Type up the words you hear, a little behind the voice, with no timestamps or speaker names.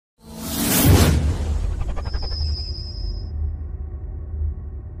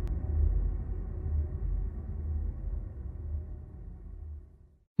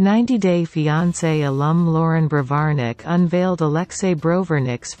90-Day Fiancé alum Loren unveiled Alexei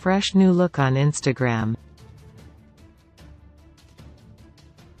Brovernik's fresh new look on Instagram.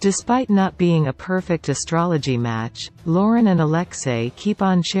 Despite not being a perfect astrology match, Loren and Alexei keep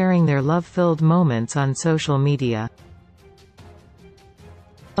on sharing their love-filled moments on social media.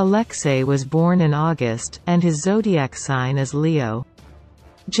 Alexei was born in August, and his zodiac sign is Leo.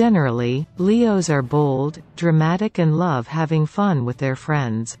 Generally, Leos are bold, dramatic and love having fun with their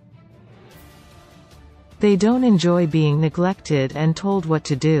friends. They don't enjoy being neglected and told what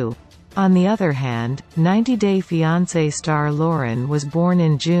to do. On the other hand, 90-Day Fiancé star Loren was born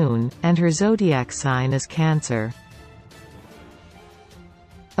in June, and her zodiac sign is Cancer.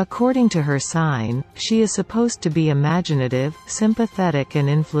 According to her sign, she is supposed to be imaginative, sympathetic and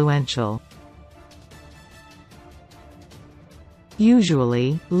influential.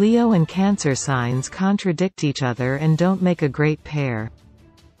 Usually, Leo and Cancer signs contradict each other and don't make a great pair.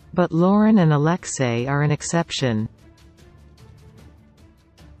 But Loren and Alexei are an exception.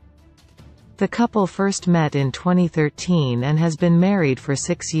 The couple first met in 2013 and has been married for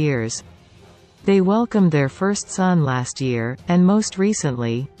 6 years. They welcomed their first son last year, and most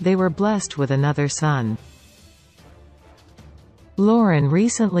recently, they were blessed with another son. Loren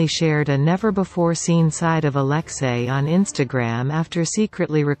recently shared a never-before-seen side of Alexei on Instagram after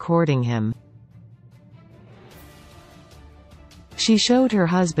secretly recording him. She showed her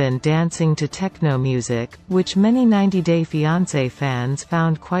husband dancing to techno music, which many 90-Day Fiancé fans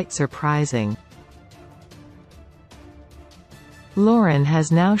found quite surprising. Loren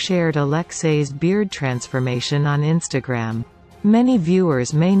has now shared Alexei's beard transformation on Instagram. Many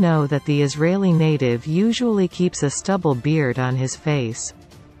viewers may know that the Israeli native usually keeps a stubble beard on his face.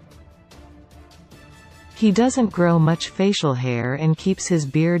 He doesn't grow much facial hair and keeps his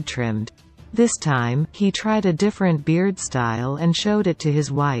beard trimmed. This time, he tried a different beard style and showed it to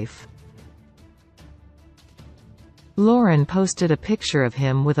his wife. Loren posted a picture of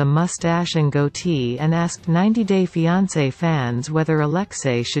him with a mustache and goatee and asked 90-Day Fiancé fans whether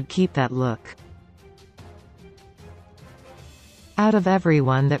Alexei should keep that look. Out of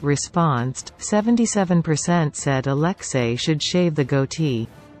everyone that responded, 77% said Alexei should shave the goatee.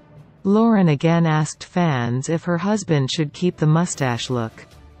 Loren again asked fans if her husband should keep the mustache look.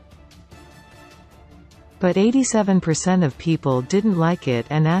 But 87% of people didn't like it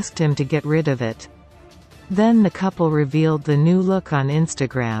and asked him to get rid of it. Then the couple revealed the new look on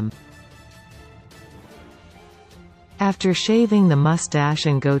Instagram. After shaving the mustache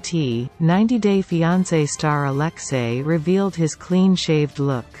and goatee, 90-Day Fiancé star Alexei revealed his clean-shaved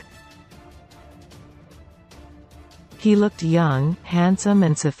look. He looked young, handsome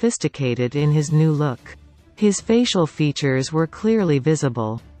and sophisticated in his new look. His facial features were clearly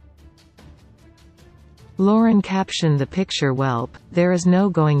visible. Loren captioned the picture, "Welp, there is no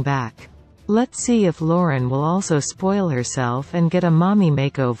going back." Let's see if Loren will also spoil herself and get a mommy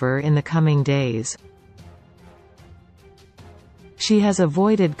makeover in the coming days. She has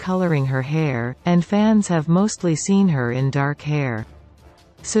avoided coloring her hair, and fans have mostly seen her in dark hair.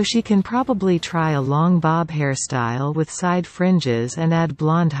 So she can probably try a long bob hairstyle with side fringes and add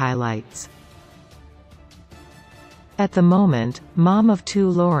blonde highlights. At the moment, mom of 2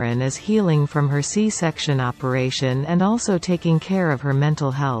 Loren is healing from her C-section operation and also taking care of her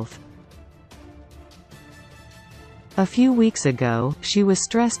mental health. A few weeks ago, she was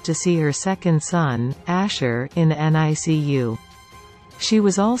stressed to see her second son, Asher, in the NICU. She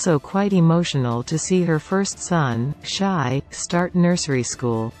was also quite emotional to see her first son, Shai, start nursery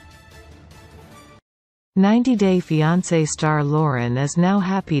school. 90-Day Fiancé star Loren is now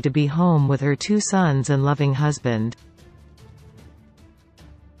happy to be home with her 2 sons and loving husband.